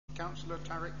Councillor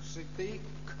Tariq Sadiq.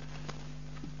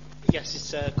 Yes,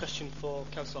 it's a question for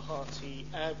Councillor Harty.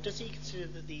 Does he consider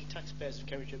that the taxpayers of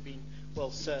Cambridge have been well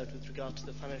served with regard to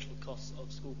the financial costs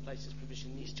of school places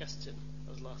provision in East Chesterton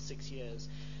over the last 6 years?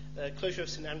 Closure of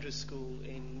St Andrew's School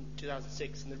in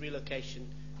 2006 and the relocation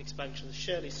expansion of the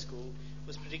Shirley School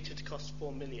was predicted to cost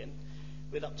 £4 million,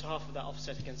 with up to half of that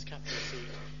offset against the capital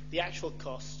receipt. The actual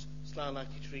cost is now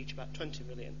likely to reach about £20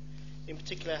 million. In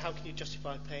particular, how can you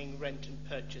justify paying rent and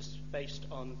purchase based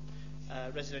on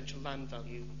residential land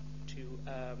value to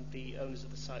the owners of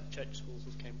the site, Church Schools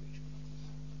of Cambridge?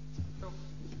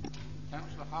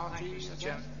 Councillor Harty. Thank you, Mr.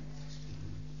 Chairman.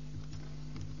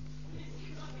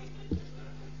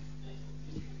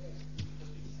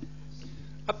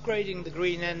 Upgrading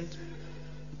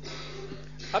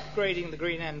the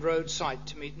Green End Road site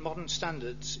to meet modern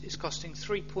standards is costing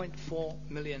 £3.4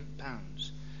 million.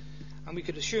 And we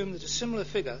could assume that a similar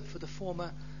figure for the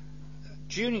former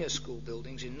junior school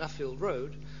buildings in Nuffield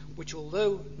Road, which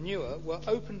although newer were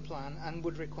open plan and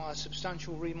would require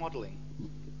substantial remodelling.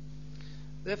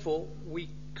 Therefore, we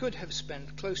could have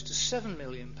spent close to £7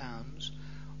 million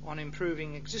on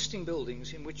improving existing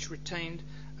buildings in which retained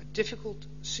a difficult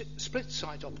split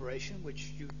site operation,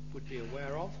 which you would be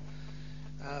aware of,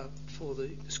 for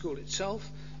the school itself,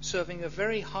 serving a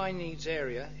very high needs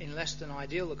area in less than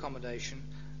ideal accommodation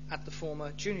at the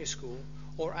former junior school,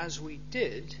 or as we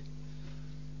did,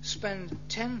 spend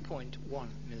 £10.1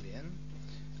 million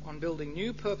on building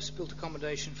new purpose-built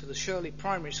accommodation for the Shirley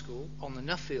Primary School on the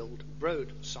Nuffield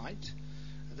Road site,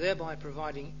 thereby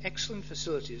providing excellent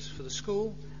facilities for the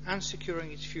school and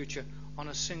securing its future on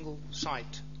a single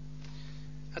site.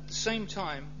 At the same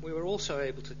time, we were also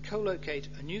able to co-locate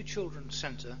a new children's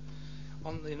centre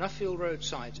on the Nuffield Road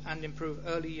site and improve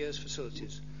early years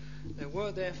facilities. There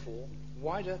were therefore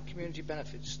wider community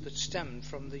benefits that stemmed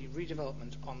from the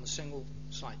redevelopment on the single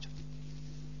site.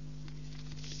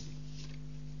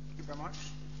 Thank you very much.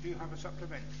 Do you have a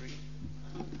supplementary?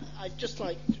 I'd just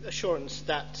like assurance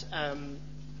that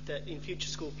that in future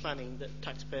school planning that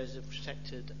taxpayers are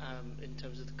protected in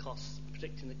terms of the costs,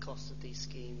 predicting the costs of these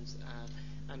schemes,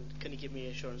 and can you give me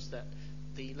assurance that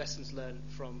the lessons learned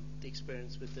from the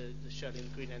experience with the Shirley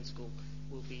and Green End School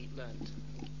will be learned?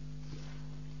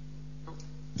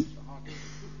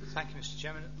 Thank you, Mr.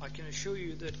 Chairman. I can assure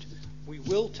you that we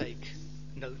will take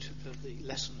note of the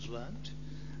lessons learned.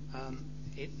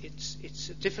 It's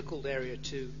a difficult area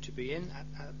to be in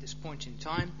at this point in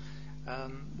time.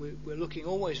 We're looking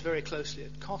always very closely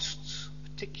at costs,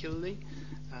 particularly,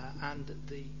 and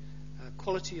the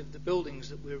quality of the buildings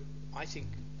that we're, I think,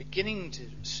 beginning to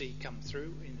see come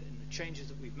through in the changes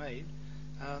that we've made.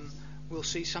 We'll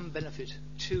see some benefit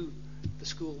to the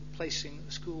school placing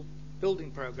the school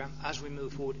building programme as we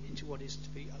move forward into what is to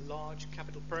be a large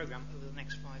capital programme over the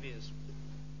next 5 years.